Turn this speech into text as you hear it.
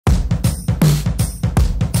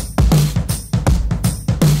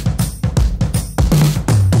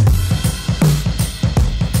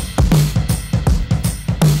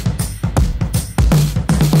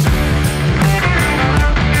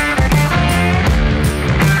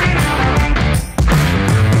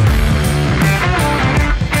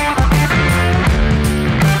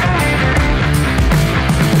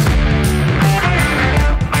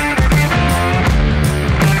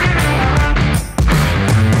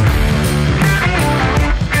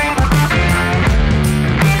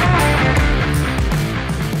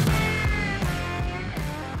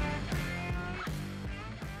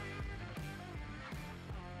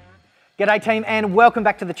G'day team and welcome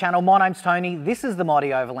back to the channel. My name's Tony, this is the Mighty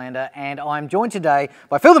Overlander and I'm joined today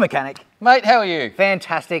by Phill the Mechanic. Mate, how are you?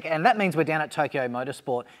 Fantastic, and that means we're down at Tokyo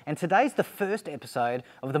Motorsport and today's the first episode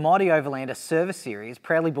of the Mighty Overlander service series,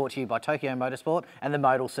 proudly brought to you by Tokyo Motorsport and the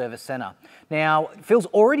Modal Service Centre. Now, Phil's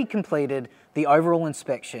already completed the overall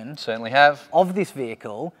inspection Certainly have. of this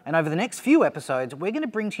vehicle, and over the next few episodes we're going to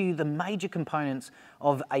bring to you the major components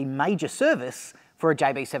of a major service for a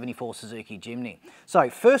JB74 Suzuki Jimny. So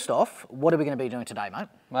first off, what are we going to be doing today, mate?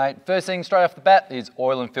 Mate, first thing straight off the bat is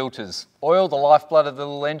oil and filters. Oil, the lifeblood of the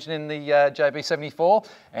little engine in the JB74,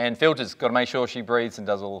 and filters, got to make sure she breathes and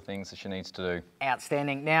does all the things that she needs to do.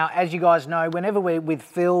 Outstanding. Now, as you guys know, whenever we're with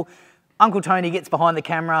Phill, Uncle Tony gets behind the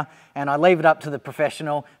camera and I leave it up to the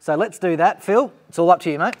professional. So let's do that. Phill, it's all up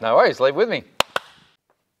to you, mate. No worries, leave with me.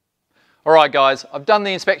 All right guys, I've done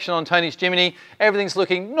the inspection on Tony's Jimny. Everything's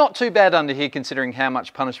looking not too bad under here considering how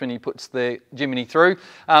much punishment he puts the Jimny through.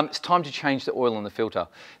 It's time to change the oil in the filter.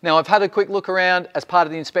 Now I've had a quick look around as part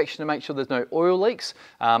of the inspection to make sure there's no oil leaks.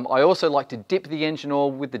 I also like to dip the engine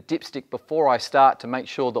oil with the dipstick before I start to make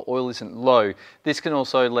sure the oil isn't low. This can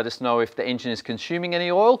also let us know if the engine is consuming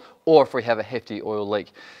any oil or if we have a hefty oil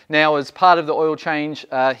leak. Now as part of the oil change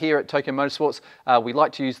here at Tokyo Motorsports, we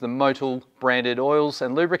like to use the Modal branded oils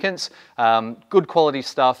and lubricants. Good quality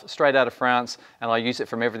stuff, straight out of France, and I use it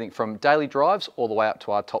from everything from daily drives all the way up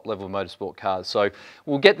to our top level motorsport cars. So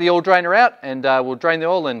we'll get the oil drainer out and we'll drain the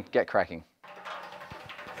oil and get cracking.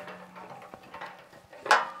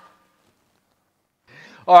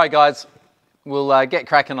 All right guys, we'll get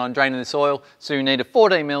cracking on draining this oil. So you need a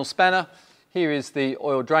 14mm spanner. Here is the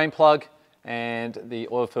oil drain plug and the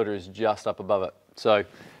oil filter is just up above it. So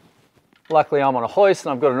luckily I'm on a hoist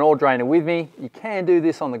and I've got an oil drainer with me. You can do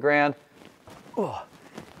this on the ground. Oh.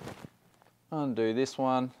 Undo this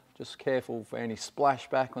one, just careful for any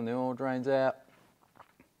splashback when the oil drains out.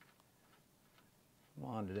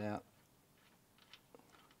 Wind it out.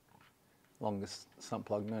 Longest sump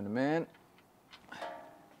plug known to man.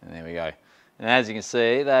 And there we go. And as you can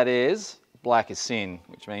see, that is black as sin,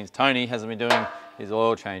 which means Tony hasn't been doing his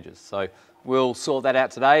oil changes. So we'll sort that out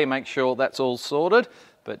today and make sure that's all sorted.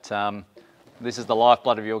 But this is the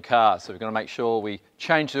lifeblood of your car, so we're going to make sure we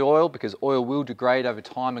change the oil because oil will degrade over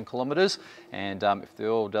time and kilometres, and if the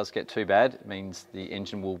oil does get too bad, it means the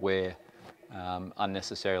engine will wear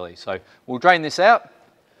unnecessarily. So we'll drain this out,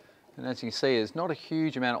 and as you can see, there's not a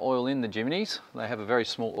huge amount of oil in the Jimnys. They have a very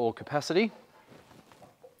small oil capacity.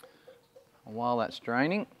 And while that's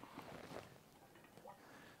draining,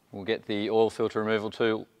 we'll get the oil filter removal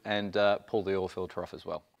tool and pull the oil filter off as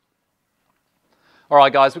well. All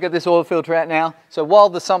right guys, we'll get this oil filter out now. So while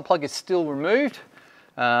the sump plug is still removed,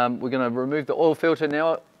 we're going to remove the oil filter.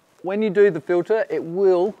 Now, when you do the filter, it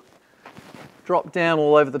will drop down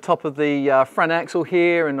all over the top of the front axle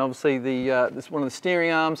here, and obviously this one of the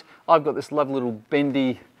steering arms. I've got this lovely little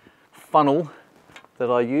bendy funnel that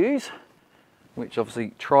I use, which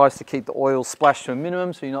obviously tries to keep the oil splashed to a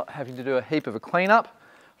minimum so you're not having to do a heap of a cleanup.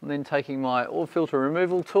 I'm then taking my oil filter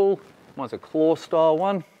removal tool, mine's a claw style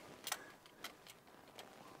one,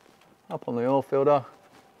 up on the oil filter.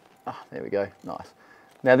 Ah, there we go, nice.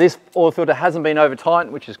 Now this oil filter hasn't been over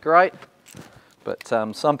tightened, which is great, but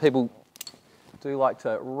some people do like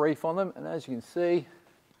to reef on them, and as you can see,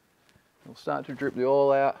 it'll start to drip the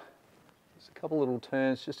oil out. Just a couple little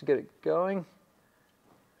turns just to get it going,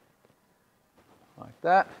 like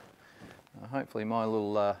that. Now hopefully my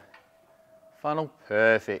little funnel,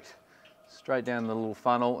 perfect. Straight down the little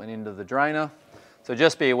funnel and into the drainer. So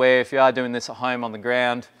just be aware if you are doing this at home on the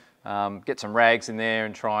ground, get some rags in there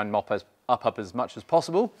and try and mop up as much as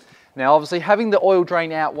possible. Now obviously having the oil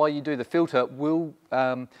drain out while you do the filter will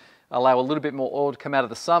allow a little bit more oil to come out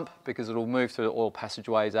of the sump because it will move through the oil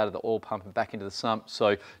passageways out of the oil pump and back into the sump.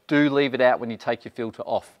 So do leave it out when you take your filter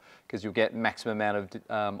off because you'll get maximum amount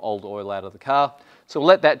of old oil out of the car. So we'll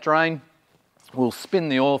let that drain. We'll spin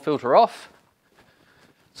the oil filter off.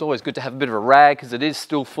 It's always good to have a bit of a rag because it is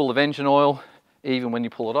still full of engine oil even when you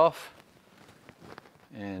pull it off.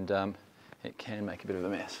 And it can make a bit of a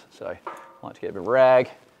mess. So I like to get a bit of rag,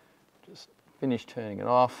 just finish turning it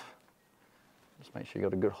off. Just make sure you've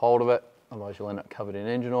got a good hold of it, otherwise you'll end up covered in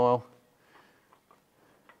engine oil.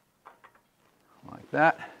 Like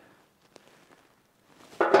that.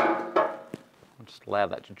 I'll just allow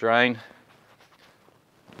that to drain.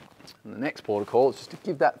 And the next protocol is just to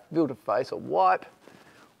give that filter face a wipe.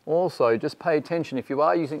 Also, just pay attention if you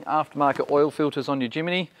are using aftermarket oil filters on your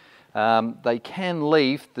Jimny, they can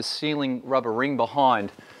leave the sealing rubber ring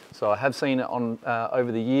behind. So I have seen it on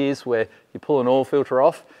over the years where you pull an oil filter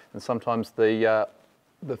off and sometimes the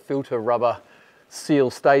filter rubber seal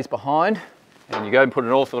stays behind and you go and put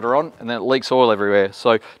an oil filter on, and then it leaks oil everywhere.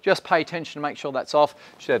 So just pay attention to make sure that's off.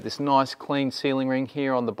 You should have this nice clean sealing ring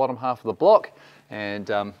here on the bottom half of the block, and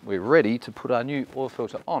we're ready to put our new oil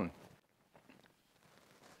filter on.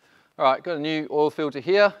 All right, got a new oil filter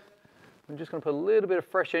here. I'm just going to put a little bit of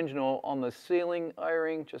fresh engine oil on the sealing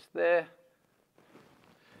O-ring just there.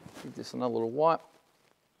 Give this another little wipe.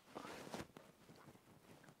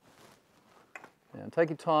 Now take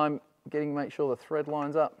your time make sure the thread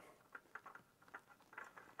lines up.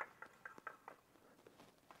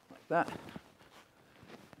 Like that.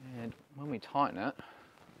 And when we tighten it,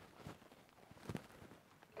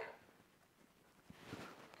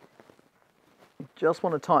 you just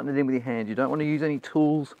want to tighten it in with your hand. You don't want to use any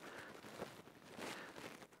tools.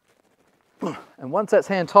 And once that's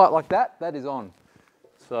hand tight like that, that is on.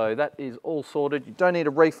 So that is all sorted. You don't need to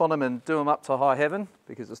reef on them and do them up to high heaven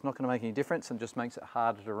because it's not going to make any difference and just makes it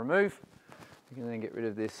harder to remove. You can then get rid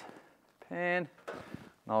of this pan. And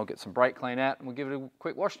I'll get some brake clean out and we'll give it a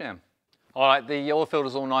quick wash down. All right, the oil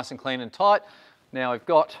filter's all nice and clean and tight. Now I've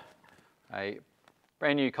got a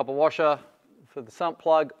brand new copper washer for the sump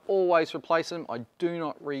plug. Always replace them. I do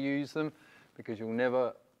not reuse them because you'll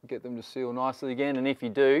never get them to seal nicely again. And if you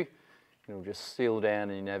do, it'll just seal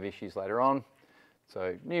down and you have issues later on.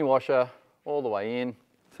 So new washer all the way in.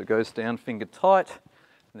 So it goes down finger tight.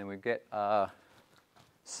 And then we get our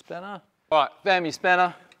spanner. All right, bam your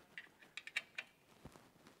spanner.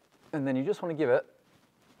 And then you just want to give it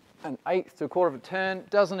an 1/8 to 1/4 of a turn.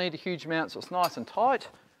 Doesn't need a huge amount, so it's nice and tight.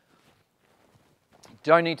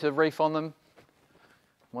 Don't need to reef on them.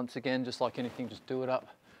 Once again, just like anything, just do it up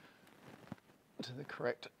to the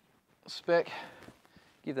correct spec.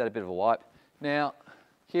 Give that a bit of a wipe. Now,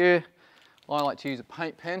 here, I like to use a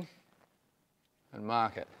paint pen and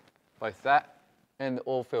mark it. Both that and the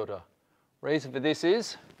oil filter. Reason for this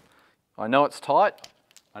is, I know it's tight,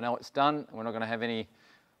 I know it's done, and we're not going to have any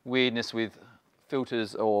weirdness with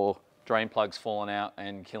filters or drain plugs falling out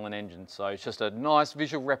and killing engines. So it's just a nice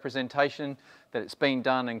visual representation that it's been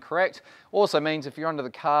done and correct. Also means if you're under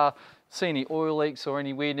the car, see any oil leaks or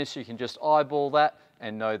any weirdness, you can just eyeball that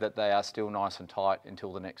and know that they are still nice and tight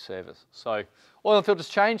until the next service. So oil and filter's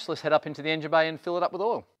changed. Let's head up into the engine bay and fill it up with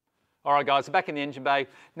oil. All right guys, so back in the engine bay.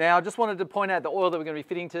 Now I just wanted to point out the oil that we're going to be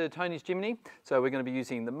fitting to Tony's Jimny. So we're going to be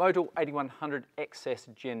using the Motul 8100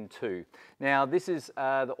 XS Gen 2. Now this is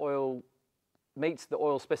the oil, meets the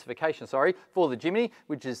oil specification, for the Jimny,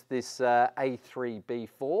 which is this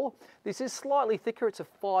A3B4. This is slightly thicker. It's a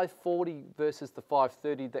 540 versus the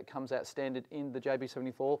 530 that comes out standard in the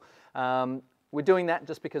JB74. We're doing that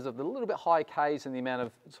just because of the little bit high Ks and the amount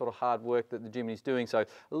of sort of hard work that the Jimny's doing. So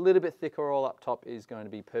a little bit thicker oil up top is going to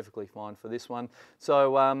be perfectly fine for this one.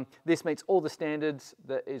 So this meets all the standards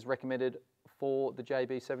that is recommended for the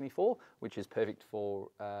JB74, which is perfect for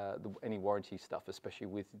any warranty stuff, especially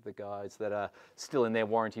with the guys that are still in their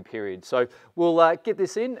warranty period. So we'll get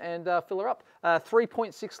this in and fill her up.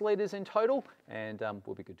 3.6 litres in total, and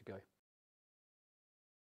we'll be good to go.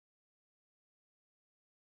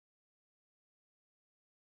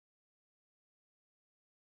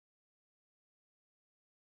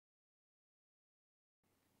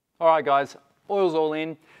 All right guys, oil's all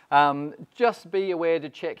in. Just be aware to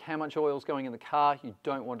check how much oil is going in the car. You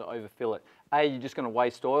don't want to overfill it. A, you're just going to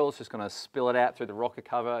waste oil. It's just going to spill it out through the rocker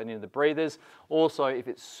cover and into the breathers. Also, if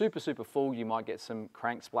it's super full, you might get some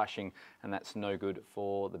crank splashing, and that's no good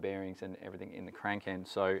for the bearings and everything in the crank end.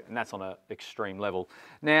 So, and that's on an extreme level.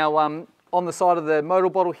 Now, on the side of the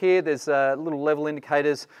Motul bottle here, there's little level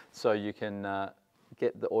indicators, so you can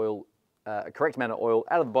get the oil, a correct amount of oil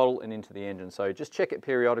out of the bottle and into the engine. So just check it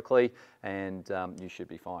periodically and you should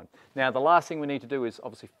be fine. Now the last thing we need to do is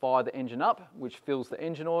obviously fire the engine up, which fills the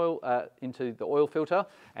engine oil into the oil filter,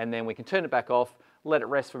 and then we can turn it back off, let it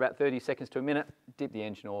rest for about 30 seconds to a minute, dip the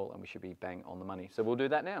engine oil, and we should be bang on the money. So we'll do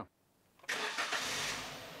that now.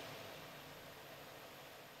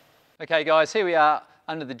 Okay guys, here we are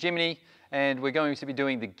under the Jimny, and we're going to be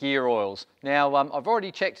doing the gear oils. Now, I've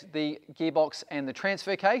already checked the gearbox and the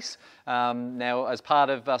transfer case. Now, as part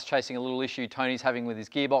of us chasing a little issue Tony's having with his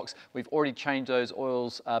gearbox, we've already changed those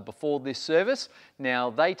oils before this service. Now,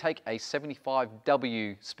 they take a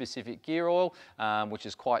 75W specific gear oil, which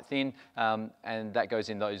is quite thin, and that goes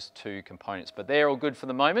in those two components. But they're all good for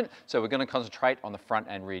the moment, so we're going to concentrate on the front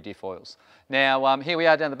and rear diff oils. Now, here we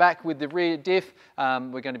are down the back with the rear diff.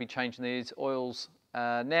 We're going to be changing these oils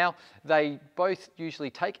now. They both usually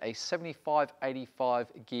take a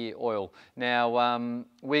 75-85 gear oil. Now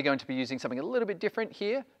we're going to be using something a little bit different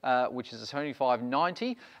here, which is a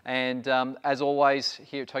 75-90, and as always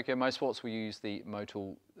here at Tokyo Motorsports we use the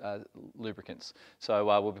Motul lubricants. So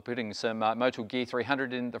we'll be putting some Motul Gear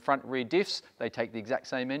 300 in the front rear diffs. They take the exact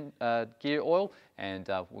same gear oil, and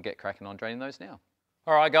we'll get cracking on draining those now.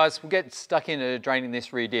 All right guys, we'll get stuck into draining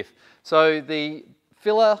this rear diff. So the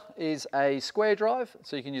filler is a square drive,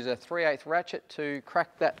 so you can use a 3/8 ratchet to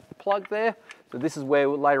crack that plug there. So this is where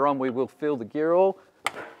later on we will fill the gear oil.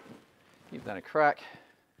 Give that a crack.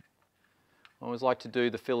 I always like to do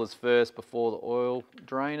the fillers first before the oil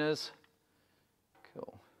drainers.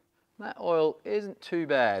 Cool. That oil isn't too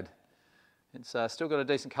bad. It's still got a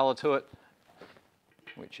decent colour to it,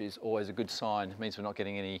 which is always a good sign. It means we're not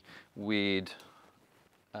getting any weird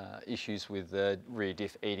issues with the rear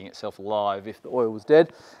diff eating itself alive if the oil was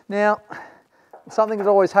dead. Now, something that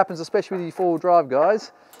always happens, especially with your four-wheel drive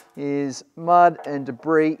guys, is mud and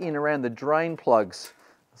debris in around the drain plugs.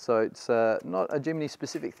 So it's not a Jimny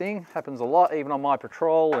specific thing, happens a lot even on my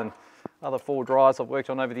Patrol and other four-wheel drives I've worked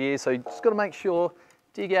on over the years. So you just got to make sure,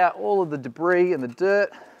 dig out all of the debris and the dirt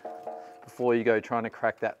before you go trying to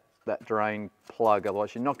crack that drain plug.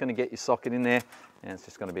 Otherwise you're not going to get your socket in there and it's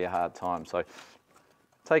just going to be a hard time. So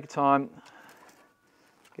take your time,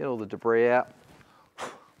 get all the debris out.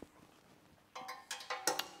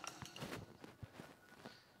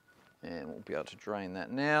 And we'll be able to drain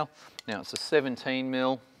that now. Now it's a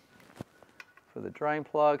 17mm for the drain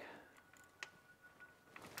plug.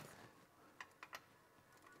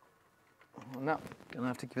 Oh, no, gonna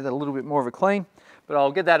have to give that a little bit more of a clean, but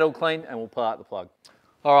I'll get that all clean and we'll pull out the plug.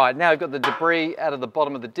 All right, now I've got the debris out of the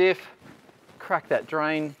bottom of the diff. Crack that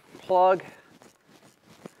drain plug.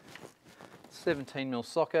 17mm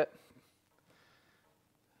socket.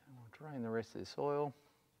 And we'll drain the rest of this oil.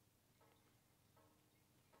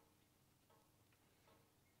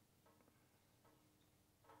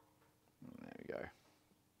 There we go.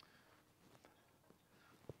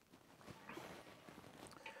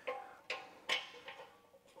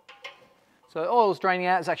 So the oil's draining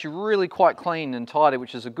out. It's actually really quite clean and tidy,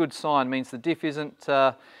 which is a good sign. It means the diff isn't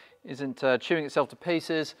chewing itself to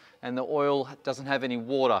pieces, and the oil doesn't have any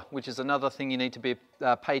water, which is another thing you need to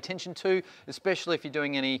pay attention to, especially if you're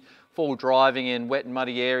doing any full driving in wet and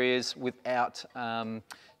muddy areas without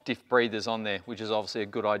diff breathers on there, which is obviously a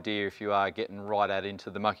good idea if you are getting right out into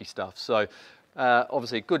the mucky stuff. So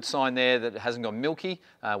obviously a good sign there that it hasn't gone milky,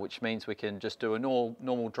 which means we can just do a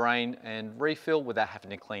normal drain and refill without having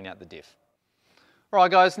to clean out the diff. All right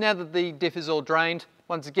guys, now that the diff is all drained,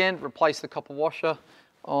 once again replace the copper washer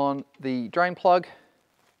on the drain plug.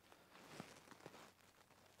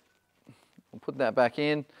 We'll put that back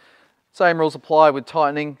in. Same rules apply with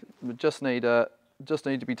tightening. We just need to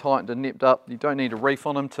be tightened and nipped up. You don't need a reef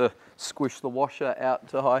on them to squish the washer out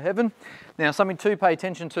to high heaven. Now something to pay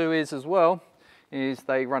attention to is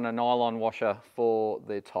they run a nylon washer for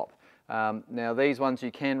their top. Now these ones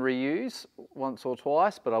you can reuse once or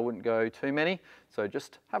twice, but I wouldn't go too many. So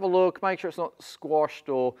just have a look, make sure it's not squashed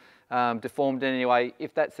or deformed in any way.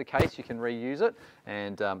 If that's the case, you can reuse it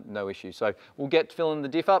and no issue. So we'll get filling the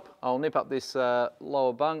diff up. I'll nip up this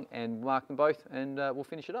lower bung and mark them both and we'll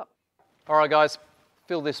finish it up. All right guys,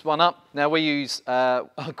 fill this one up. Now we use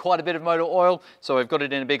quite a bit of motor oil, so we've got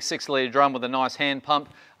it in a big 6-litre drum with a nice hand pump.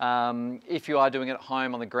 If you are doing it at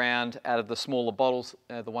home on the ground out of the smaller bottles,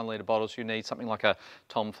 the 1-litre bottles, you need something like a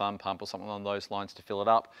Tom Thumb pump or something along those lines to fill it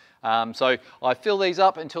up. So I fill these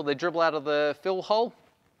up until they dribble out of the fill hole.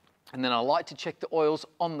 And then I like to check the oils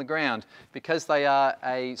on the ground. Because they are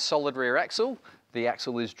a solid rear axle, the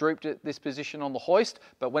axle is drooped at this position on the hoist,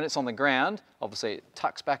 but when it's on the ground, obviously it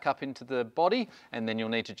tucks back up into the body, and then you'll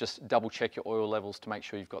need to just double check your oil levels to make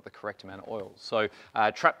sure you've got the correct amount of oil. So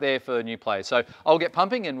trap there for new players. So I'll get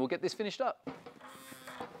pumping and we'll get this finished up.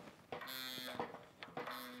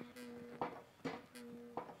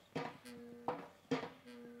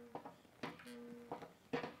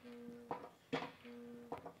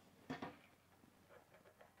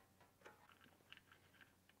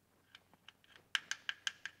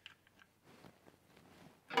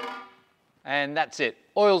 And that's it.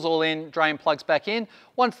 Oil's all in, drain plugs back in.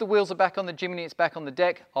 Once the wheels are back on the Jimny, it's back on the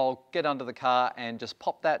deck, I'll get under the car and just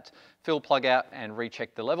pop that fill plug out and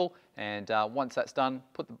recheck the level. And once that's done,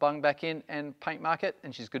 put the bung back in and paint mark it,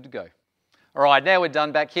 and she's good to go. All right, now we're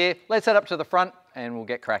done back here. Let's head up to the front and we'll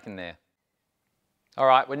get cracking there. All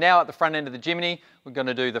right, we're now at the front end of the Jimny. We're going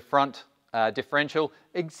to do the front differential,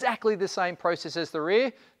 exactly the same process as the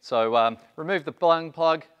rear. So remove the bung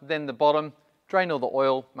plug, then the bottom, drain all the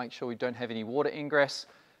oil, make sure we don't have any water ingress,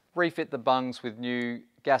 refit the bungs with new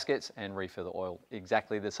gaskets and refill the oil,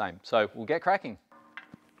 exactly the same. So we'll get cracking.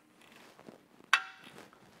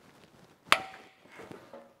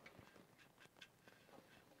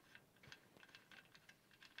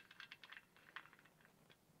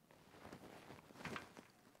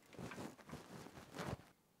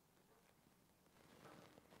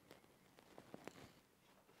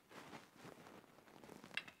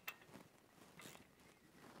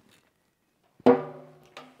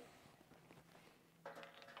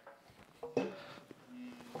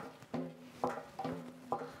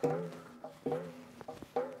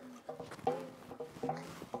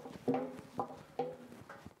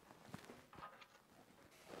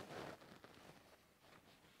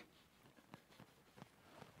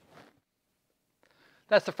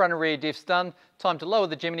 That's the front and rear diffs done. Time to lower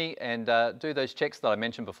the Jimny and do those checks that I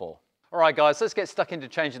mentioned before. All right guys, let's get stuck into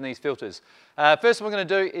changing these filters. First what we're going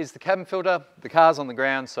to do is the cabin filter. The car's on the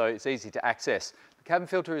ground, so it's easy to access. The cabin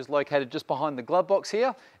filter is located just behind the glove box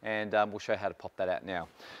here, and we'll show you how to pop that out now.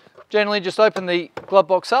 Generally just open the glove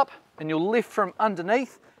box up and you'll lift from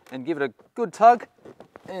underneath and give it a good tug,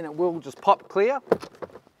 and it will just pop clear,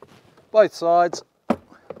 both sides.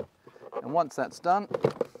 And once that's done,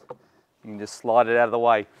 you can just slide it out of the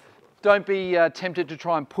way. Don't be tempted to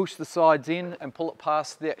try and push the sides in and pull it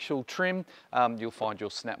past the actual trim. You'll find you'll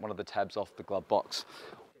snap one of the tabs off the glove box.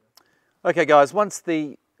 Okay guys, once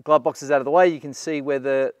the glove box is out of the way, you can see where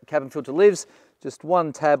the cabin filter lives. Just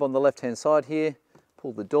one tab on the left hand side here.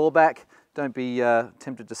 Pull the door back. Don't be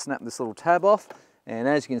tempted to snap this little tab off. And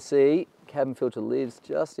as you can see, cabin filter lives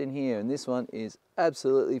just in here, and this one is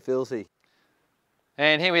absolutely filthy.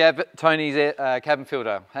 And here we have Tony's cabin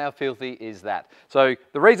filter. How filthy is that? So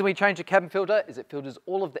the reason we change the cabin filter is it filters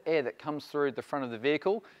all of the air that comes through the front of the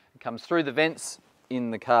vehicle. It comes through the vents in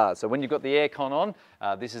the car. So when you've got the aircon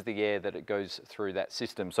on, this is the air that it goes through that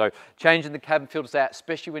system. So changing the cabin filters out,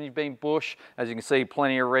 especially when you've been bush, as you can see,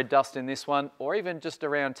 plenty of red dust in this one, or even just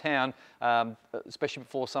around town, especially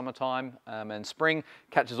before summertime and spring,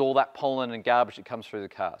 catches all that pollen and garbage that comes through the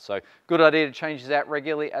car. So good idea to change these out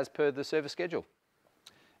regularly as per the service schedule.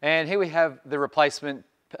 And here we have the replacement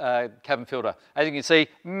cabin filter. As you can see,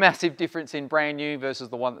 massive difference in brand new versus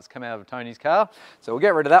the one that's come out of Tony's car. So we'll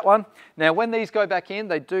get rid of that one. Now when these go back in,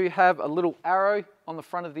 they do have a little arrow on the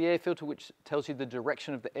front of the air filter which tells you the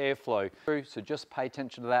direction of the airflow. So just pay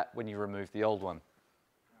attention to that when you remove the old one.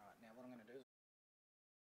 Now what I'm going to do is...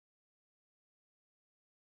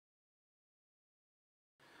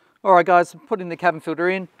 All right guys, putting the cabin filter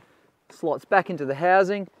in, slots back into the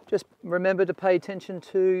housing. Just remember to pay attention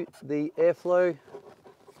to the airflow.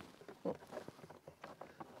 There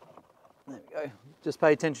we go. Just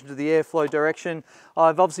pay attention to the airflow direction.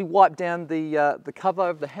 I've obviously wiped down the cover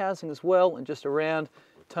of the housing as well, and just around.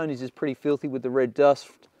 Tony's is pretty filthy with the red dust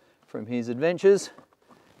from his adventures.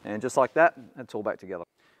 And just like that, that's all back together.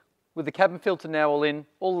 With the cabin filter now all in,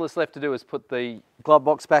 all that's left to do is put the glove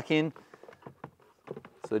box back in.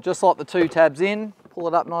 So just like the two tabs in, pull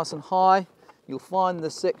it up nice and high. You'll find the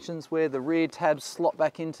sections where the rear tabs slot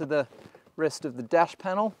back into the rest of the dash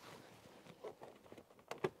panel.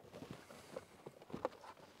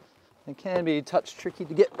 It can be a touch tricky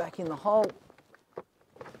to get back in the hole.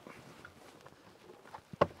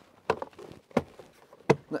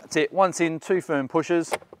 That's it, once in, two firm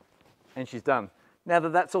pushes, and she's done. Now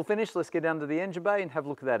that that's all finished, let's get down to the engine bay and have a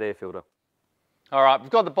look at that air filter. All right, we've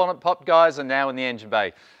got the bonnet popped, guys, and now in the engine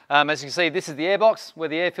bay. As you can see, this is the airbox where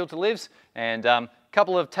the air filter lives, and a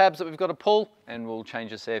couple of tabs that we've got to pull, and we'll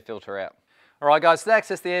change this air filter out. All right, guys, to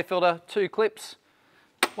access the air filter, two clips,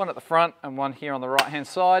 one at the front and one here on the right-hand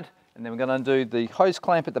side, and then we're going to undo the hose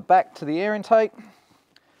clamp at the back to the air intake.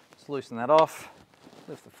 Just loosen that off,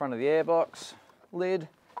 lift the front of the airbox, lid,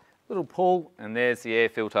 little pull, and there's the air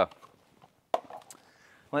filter.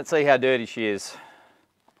 Let's see how dirty she is.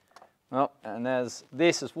 Well, and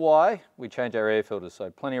this is why we change our air filters, so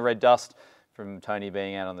plenty of red dust from Tony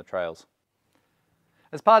being out on the trails.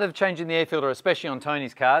 As part of changing the air filter, especially on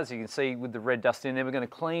Tony's cars, you can see with the red dust in there, we're going to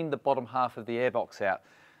clean the bottom half of the airbox out.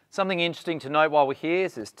 Something interesting to note while we're here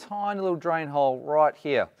is this tiny little drain hole right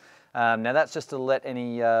here. Now that's just to let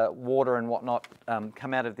any water and whatnot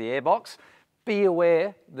come out of the airbox. Be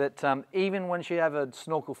aware that even once you have a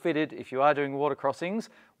snorkel fitted, if you are doing water crossings,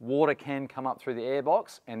 water can come up through the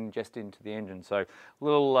airbox and just into the engine. So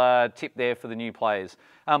little tip there for the new players.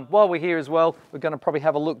 While we're here as well, we're going to probably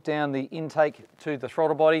have a look down the intake to the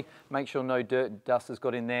throttle body, make sure no dirt and dust has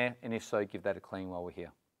got in there, and if so, give that a clean while we're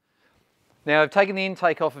here. Now I've taken the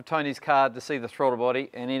intake off of Tony's car to see the throttle body,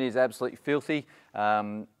 and it is absolutely filthy.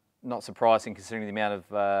 Not surprising considering the amount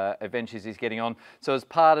of adventures he's getting on. So as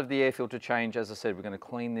part of the air filter change, as I said, we're going to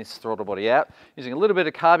clean this throttle body out using a little bit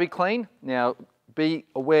of Carby Clean. Now be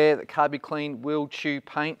aware that Carby Clean will chew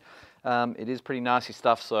paint. It is pretty nasty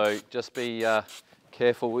stuff, so just be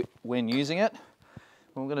careful when using it.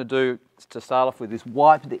 What we're going to do to start off with is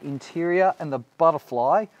wipe the interior and the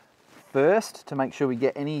butterfly first to make sure we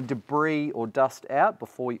get any debris or dust out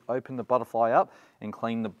before we open the butterfly up and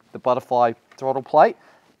clean the butterfly throttle plate,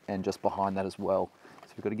 and just behind that as well. So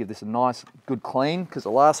we've got to give this a nice good clean, because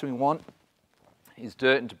the last thing we want is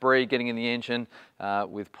dirt and debris getting in the engine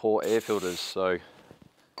with poor air filters. So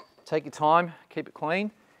take your time, keep it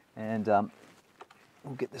clean, and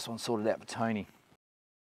we'll get this one sorted out for Tony.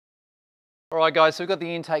 All right guys, so we've got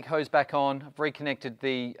the intake hose back on. I've reconnected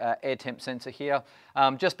the air temp sensor here.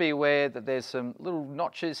 Just be aware that there's some little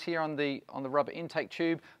notches here on the rubber intake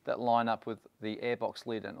tube that line up with the airbox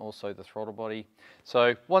lid and also the throttle body.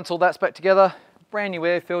 So once all that's back together, brand new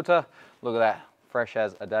air filter. Look at that, fresh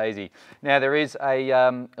as a daisy. Now there is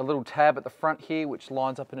a little tab at the front here which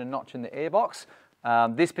lines up in a notch in the airbox.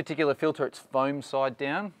 This particular filter, it's foam side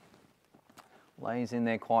down. Lays in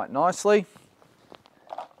there quite nicely.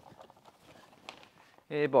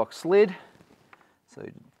 Airbox lid, so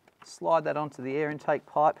slide that onto the air intake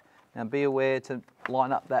pipe. Now be aware to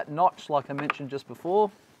line up that notch like I mentioned just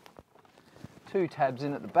before. 2 tabs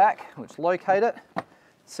in at the back which locate it.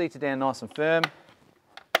 Seat it down nice and firm.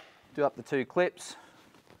 Do up the 2 clips.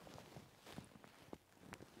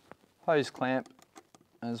 Hose clamp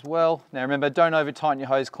as well. Now remember, don't over tighten your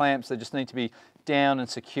hose clamps, they just need to be down and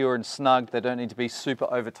secure and snug. They don't need to be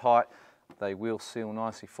super over tight. They will seal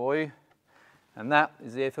nicely for you. And that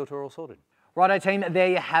is the air filter all sorted. Righto team, there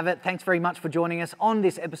you have it. Thanks very much for joining us on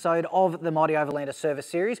this episode of the Mighty Overlander service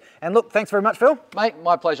series. And look, thanks very much, Phil. Mate,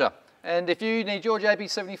 my pleasure. And if you need your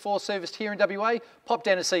JB74 serviced here in WA, pop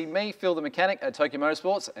down to see me, Phill The Mechanic at Tokyo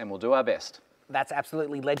Motorsports, and we'll do our best. That's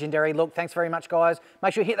absolutely legendary. Look, thanks very much, guys.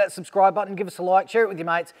 Make sure you hit that subscribe button, give us a like, share it with your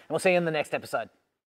mates, and we'll see you in the next episode.